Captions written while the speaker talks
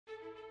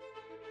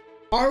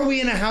Are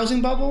we in a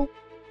housing bubble?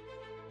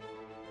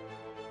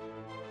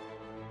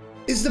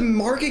 Is the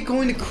market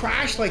going to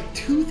crash like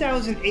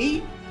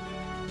 2008?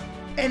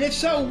 And if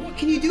so, what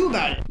can you do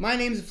about it? My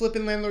name is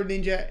Flippin' Landlord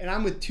Ninja, and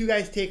I'm with Two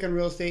Guys Take on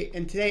Real Estate.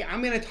 And today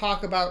I'm going to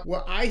talk about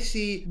what I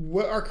see,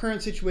 what our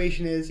current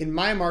situation is in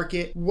my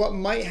market, what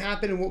might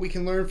happen and what we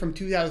can learn from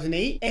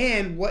 2008,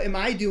 and what am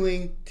I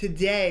doing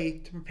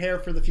today to prepare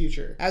for the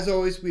future. As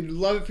always, we'd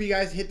love it for you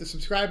guys to hit the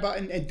subscribe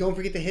button, and don't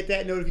forget to hit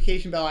that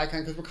notification bell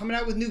icon because we're coming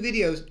out with new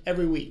videos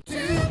every week. Two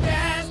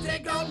Guys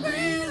Take on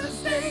Real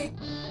Estate.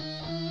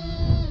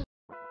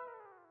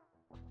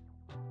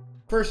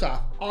 First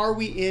off, are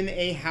we in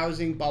a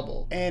housing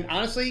bubble? And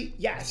honestly,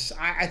 yes,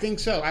 I think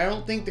so. I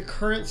don't think the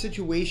current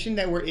situation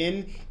that we're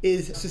in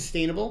is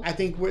sustainable. I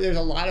think there's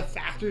a lot of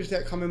factors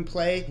that come in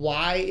play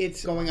why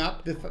it's going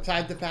up,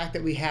 besides the fact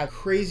that we have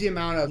crazy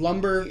amount of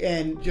lumber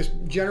and just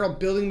general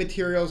building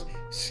materials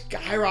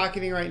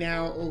skyrocketing right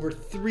now, over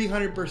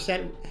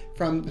 300%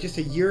 from just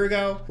a year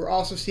ago. We're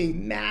also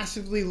seeing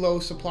massively low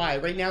supply.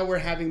 Right now we're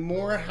having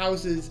more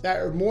houses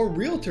that are more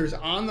realtors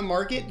on the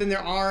market than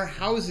there are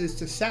houses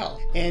to sell.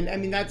 And I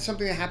mean, that's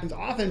something that happens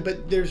often,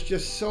 but there's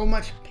just so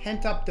much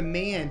pent up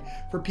demand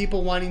for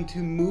people wanting to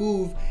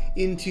move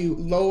into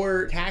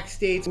lower tax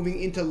states,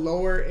 moving into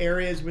lower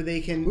areas where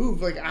they can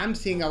move. Like I'm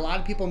seeing a lot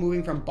of people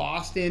moving from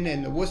Boston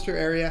and the Worcester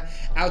area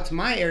out to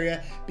my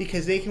area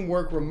because they can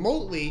work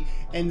remotely,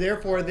 and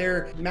therefore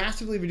they're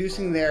massively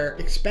reducing their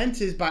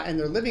expenses and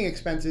their living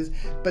expenses,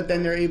 but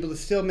then they're able to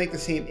still make the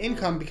same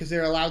income because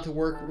they're allowed to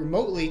work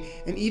remotely.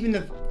 And even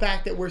the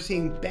fact that we're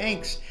seeing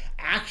banks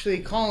actually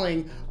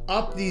calling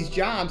up these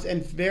jobs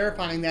and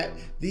verifying that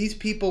these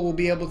people will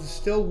be able to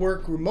still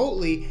work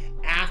remotely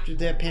after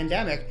the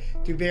pandemic,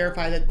 to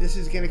verify that this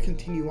is going to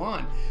continue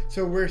on.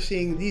 So we're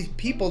seeing these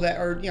people that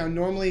are,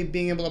 normally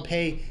being able to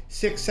pay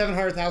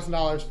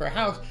 $600,000-$700,000 for a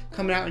house,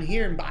 coming out in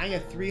here and buying a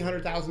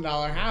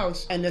 $300,000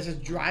 house, and this is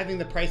driving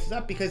the prices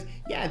up because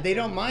they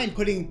don't mind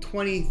putting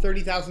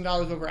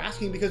 $20,000-$30,000 over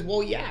asking because,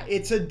 well,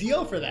 it's a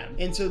deal for them.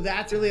 And so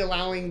that's really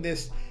allowing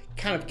this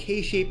kind of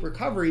K-shaped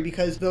recovery,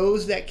 because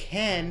those that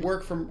can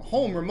work from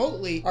home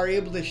remotely are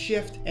able to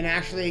shift and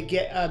actually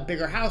get a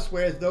bigger house,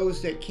 whereas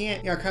those that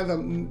can't, kind of the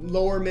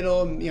lower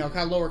middle, kind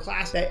of lower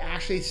class that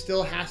actually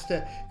still has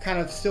to kind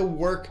of still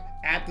work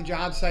at the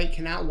job site,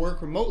 cannot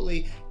work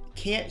remotely,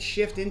 can't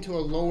shift into a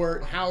lower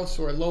house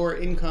or a lower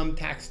income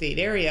tax state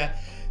area.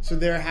 So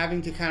they're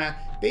having to kind of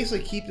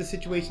basically keep the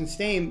situation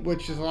same,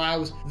 which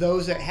allows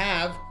those that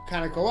have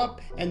kind of go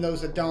up and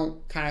those that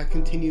don't kind of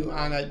continue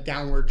on a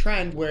downward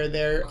trend where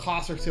their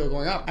costs are still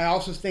going up. I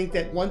also think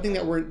that one thing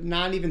that we're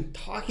not even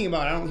talking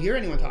about, I don't hear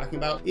anyone talking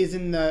about, is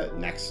in the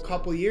next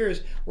couple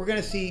years, we're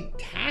going to see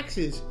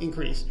taxes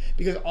increase,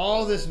 because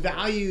all this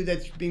value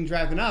that's being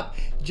driven up,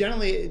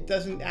 generally it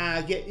doesn't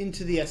get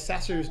into the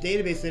assessor's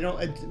database. They don't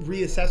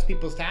reassess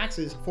people's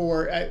taxes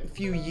for a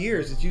few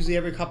years. It's usually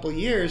every couple of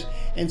years.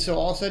 And so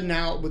all of a sudden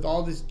now, with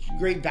all this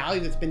great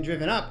value that's been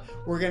driven up,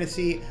 we're going to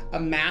see a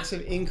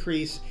massive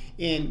increase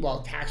in,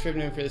 tax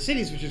revenue for the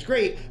cities, which is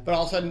great, but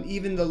all of a sudden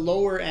even the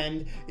lower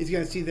end is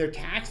going to see their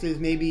taxes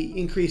maybe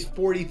increase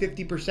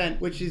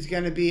 40-50%, which is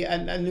going to be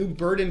a new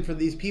burden for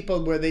these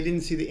people where they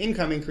didn't see the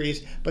income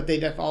increase, but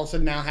they all of a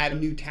sudden now had a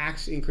new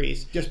tax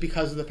increase just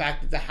because of the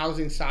fact that the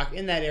housing stock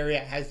in that area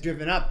has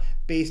driven up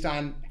based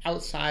on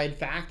outside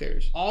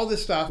factors. All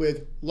this stuff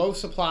with low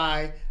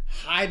supply,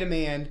 high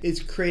demand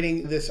is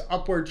creating this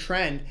upward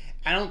trend.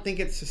 I don't think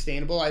it's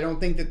sustainable. I don't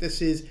think that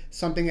this is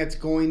something that's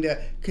going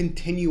to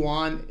continue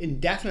on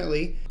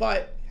indefinitely,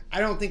 but I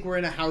don't think we're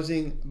in a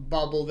housing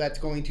bubble that's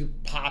going to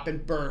pop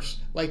and burst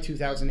like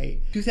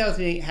 2008.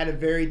 2008 had a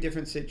very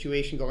different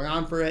situation going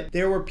on for it.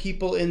 There were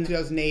people in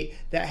 2008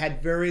 that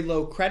had very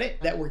low credit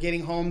that were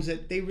getting homes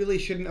that they really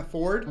shouldn't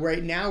afford.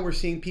 Right now we're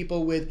seeing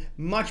people with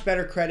much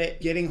better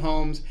credit getting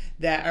homes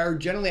that are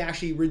generally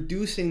actually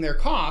reducing their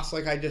costs,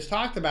 like I just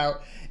talked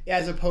about,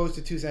 as opposed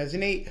to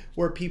 2008,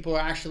 where people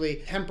are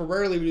actually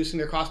temporarily reducing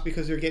their costs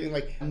because they're getting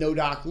like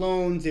no-doc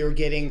loans, they were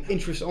getting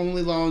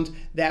interest-only loans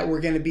that were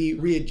going to be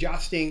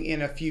readjusting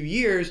in a few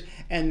years,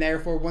 and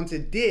therefore once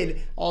it did,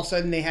 all of a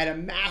sudden they had a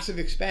massive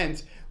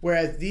expense.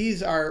 Whereas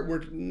these are,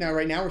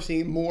 right now we're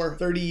seeing more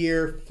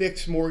 30-year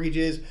fixed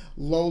mortgages,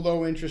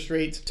 low interest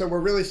rates. So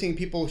we're really seeing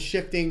people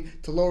shifting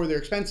to lower their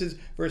expenses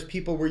versus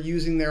people were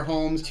using their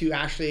homes to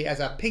actually as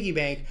a piggy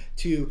bank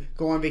to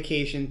go on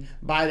vacation,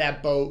 buy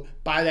that boat,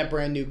 buy that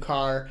brand new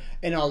car,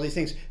 and all these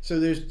things. So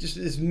there's just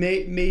this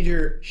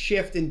major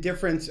shift and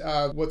difference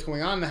of what's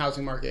going on in the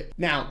housing market.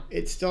 Now,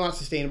 it's still not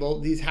sustainable.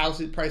 These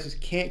house prices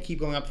can't keep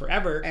going up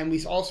forever. And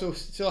we also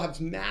still have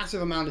this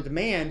massive amount of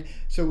demand.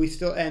 So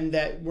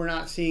we're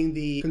not seeing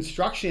the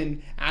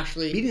construction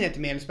actually meeting that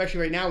demand, especially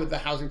right now with the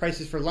housing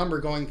prices for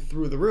lumber going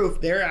through the roof.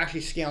 They're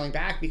actually scaling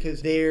back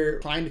because they're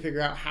trying to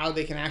figure out how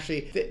they can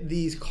actually fit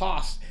these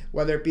costs,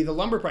 whether it be the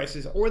lumber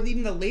prices or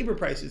even the labor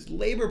prices.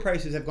 Labor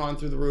prices have gone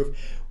through the roof.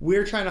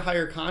 We're trying to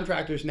hire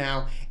contractors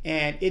now,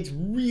 and it's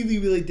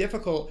really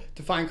difficult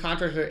to find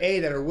contractors,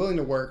 A, that are willing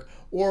to work,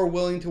 or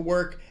willing to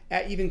work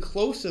at even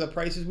close to the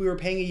prices we were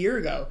paying a year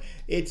ago.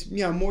 It's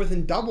more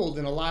than doubled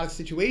in a lot of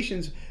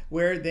situations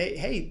where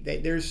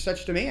there's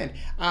such demand.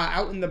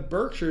 Out in the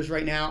Berkshires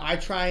right now, I'm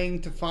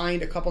trying to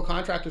find a couple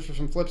contractors for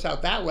some flips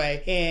out that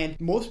way, and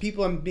most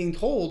people, I'm being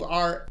told,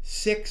 are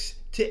 6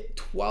 to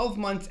 12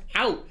 months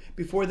out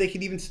before they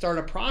can even start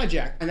a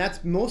project. And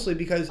that's mostly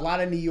because a lot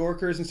of New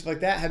Yorkers and stuff like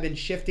that have been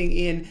shifting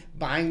in,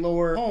 buying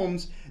lower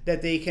homes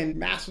that they can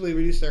massively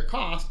reduce their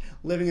cost,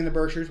 living in the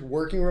Berkshires,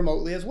 working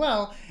remotely as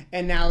well.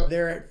 And now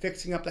they're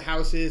fixing up the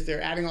houses,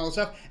 they're adding all this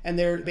stuff, and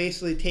they're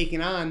basically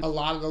taking on a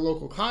lot of the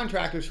local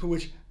contractors,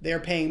 which they're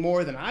paying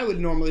more than I would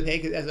normally pay,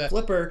 because as a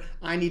flipper,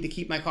 I need to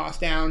keep my costs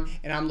down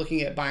and I'm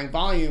looking at buying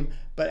volume.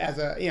 But as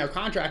a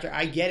contractor,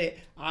 I get it.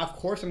 Of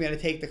course, I'm going to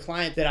take the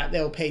client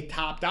they'll pay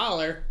top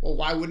dollar. Well,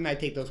 why wouldn't I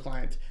take those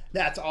clients?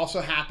 That's also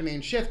happening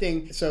and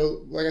shifting.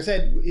 So like I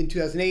said, in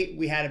 2008,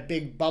 we had a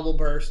big bubble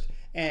burst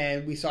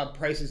and we saw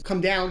prices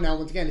come down. Now,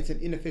 once again, it's an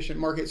inefficient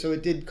market, so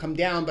it did come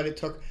down, but it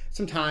took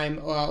some time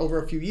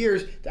over a few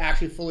years to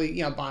actually fully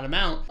bottom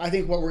out. I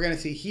think what we're going to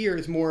see here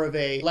is more of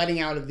a letting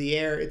out of the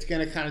air. It's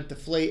going to kind of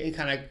deflate and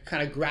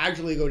kind of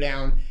gradually go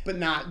down, but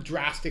not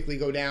drastically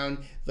go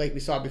down like we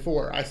saw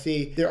before. I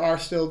see there are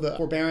still the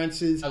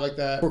forbearances, like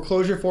the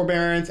foreclosure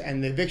forbearance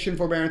and the eviction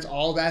forbearance,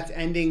 all that's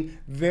ending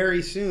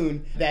very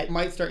soon. That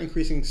might start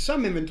increasing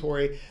some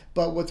inventory,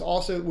 but what's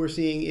also we're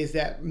seeing is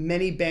that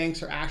many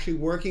banks are actually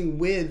working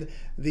with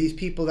these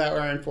people that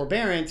are in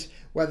forbearance,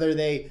 whether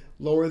they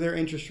lower their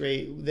interest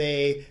rate,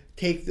 they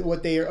take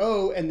what they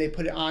owe and they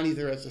put it on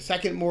either as a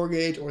second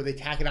mortgage or they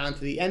tack it on to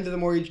the end of the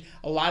mortgage.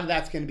 A lot of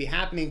that's going to be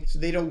happening. So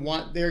they're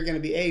going to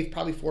be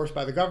probably forced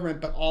by the government,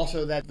 but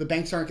also that the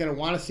banks aren't going to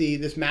want to see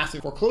this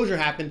massive foreclosure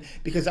happen,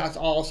 because that's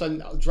all of a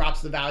sudden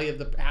drops the value of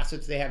the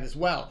assets they have as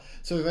well.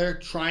 So they're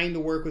trying to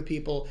work with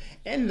people,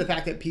 and the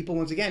fact that people,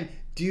 once again,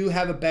 do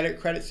have a better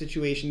credit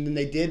situation than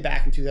they did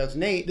back in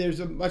 2008. There's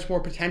a much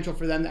more potential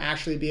for them to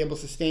actually be able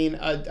to sustain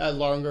a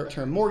longer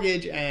term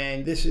mortgage,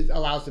 and this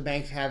allows the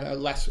banks to have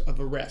less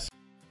of a risk.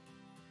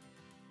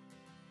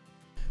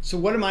 So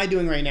what am I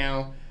doing right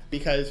now?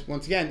 Because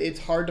once again, it's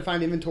hard to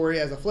find inventory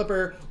as a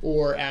flipper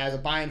or as a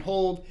buy and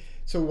hold.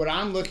 So what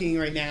I'm looking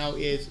right now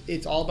is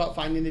it's all about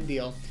finding a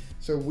deal.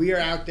 So we are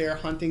out there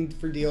hunting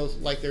for deals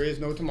like there is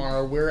no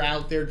tomorrow. We're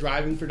out there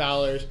driving for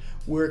dollars.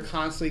 We're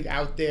constantly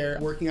out there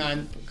working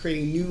on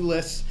creating new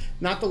lists,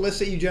 not the lists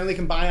that you generally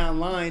can buy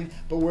online,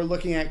 but we're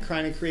looking at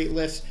trying to create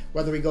lists,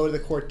 whether we go to the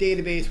court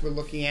database, we're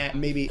looking at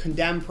maybe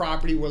condemned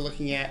property, we're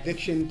looking at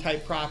eviction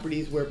type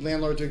properties where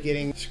landlords are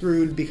getting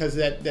screwed because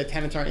the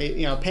tenants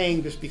aren't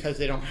paying just because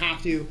they don't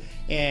have to,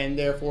 and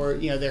therefore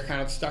they're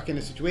kind of stuck in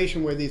a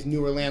situation where these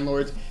newer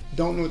landlords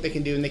don't know what they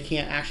can do, and they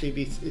can't actually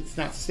it's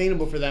not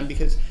sustainable for them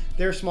because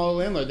they're a smaller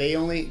landlord. They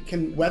only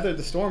can weather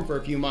the storm for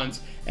a few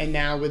months, and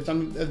now with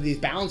some of these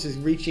balances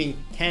reaching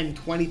 $10,000,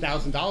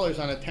 $20,000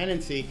 on a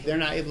tenancy, they're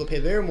not able to pay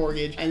their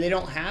mortgage, and they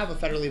don't have a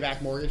federally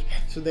backed mortgage,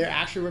 so they're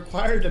actually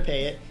required to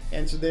pay it,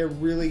 and so they're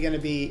really going to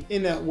be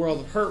in a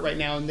world of hurt right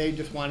now, and they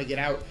just want to get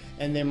out.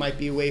 And there might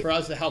be a way for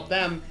us to help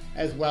them,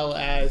 as well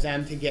as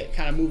them to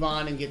kind of move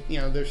on and get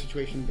their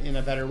situation in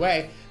a better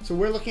way. So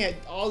we're looking at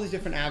all these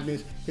different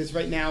avenues, because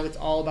right now it's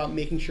all about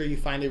making sure you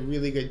find a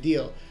really good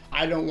deal.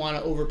 I don't want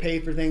to overpay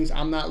for things.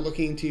 I'm not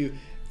looking to,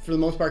 for the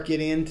most part,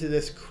 get into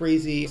this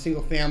crazy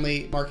single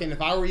family market. And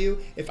if I were you,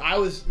 if I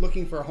was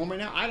looking for a home right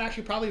now, I'd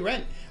actually probably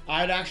rent.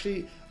 I'd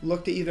actually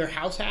look to either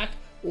house hack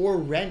or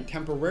rent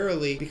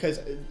temporarily, because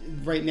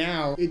right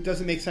now it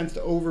doesn't make sense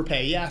to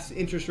overpay. Yes,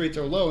 interest rates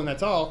are low and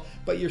that's all,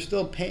 but you're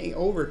still paying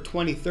over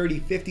 $20,000,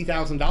 $30,000,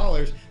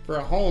 $50,000 for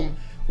a home,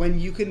 when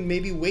you can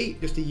maybe wait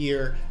just a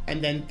year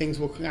and then things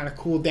will kind of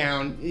cool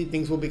down.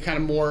 Things will be kind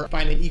of more,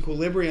 find an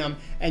equilibrium,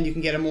 and you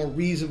can get a more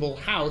reasonable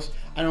house.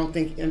 I don't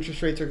think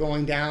interest rates are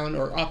going down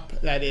or up,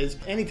 that is,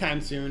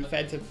 anytime soon. The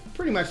Feds have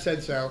pretty much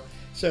said so.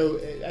 So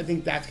I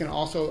think that's going to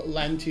also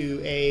lend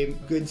to a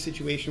good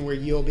situation where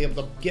you'll be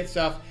able to get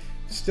stuff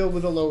still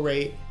with a low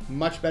rate,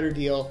 much better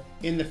deal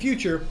in the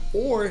future.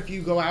 Or if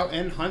you go out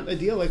and hunt a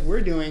deal like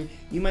we're doing,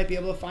 you might be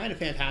able to find a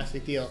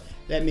fantastic deal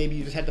that maybe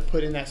you just had to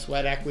put in that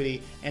sweat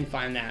equity and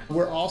find that.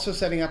 We're also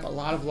setting up a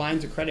lot of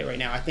lines of credit right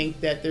now. I think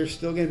that there's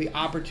still going to be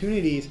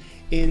opportunities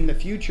in the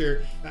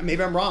future.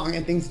 Maybe I'm wrong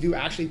and things do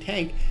actually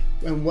tank,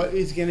 and what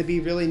is going to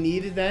be really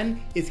needed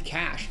then is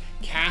cash.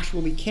 Cash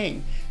will be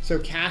king. So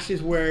cash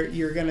is where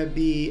you're going to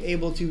be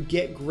able to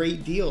get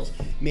great deals.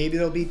 Maybe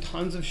there'll be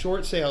tons of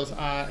short sales,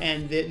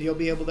 and that you'll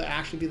be able to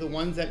actually be the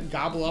ones that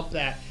gobble up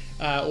that,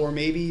 or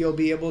maybe you'll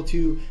be able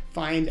to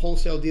find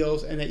wholesale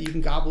deals and that you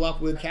can gobble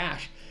up with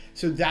cash.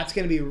 So that's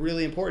going to be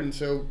really important.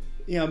 So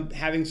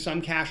having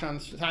some cash on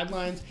the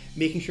sidelines,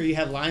 making sure you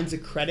have lines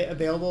of credit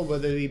available,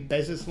 whether it be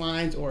business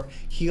lines or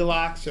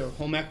HELOCs, so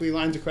home equity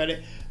lines of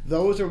credit.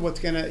 Those are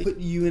what's going to put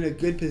you in a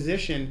good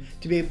position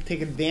to be able to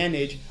take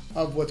advantage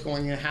of what's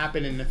going to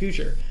happen in the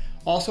future.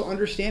 Also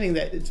understanding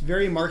that it's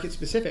very market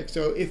specific.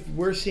 So if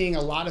we're seeing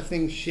a lot of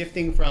things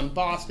shifting from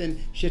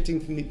Boston, shifting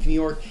from New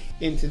York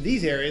into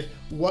these areas,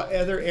 what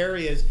other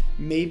areas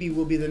maybe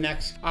will be the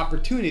next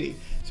opportunity?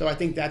 So I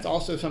think that's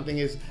also something,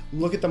 is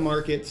look at the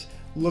markets,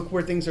 look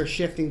where things are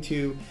shifting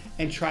to,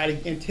 and try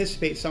to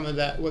anticipate some of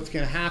that, what's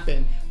going to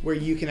happen, where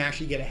you can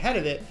actually get ahead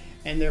of it,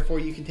 and therefore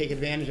you can take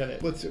advantage of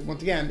it. Once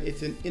again,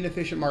 it's an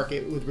inefficient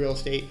market with real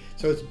estate,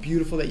 so it's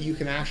beautiful that you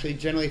can actually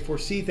generally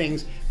foresee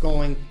things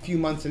going a few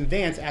months in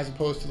advance, as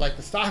opposed to like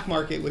the stock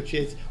market, which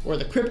is, or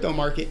the crypto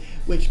market,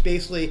 which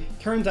basically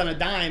turns on a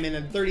dime, and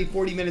then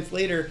 30-40 minutes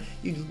later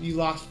you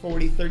lost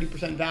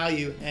 30%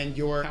 value, and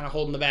you're kind of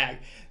holding the bag.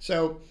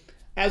 So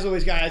as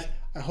always, guys,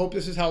 I hope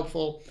this is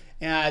helpful.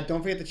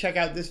 Don't forget to check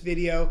out this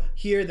video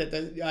here that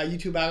the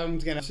YouTube algorithm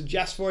is going to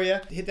suggest for you.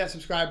 Hit that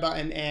subscribe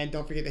button, and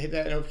don't forget to hit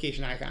that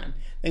notification icon.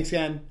 Thanks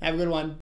again. Have a good one.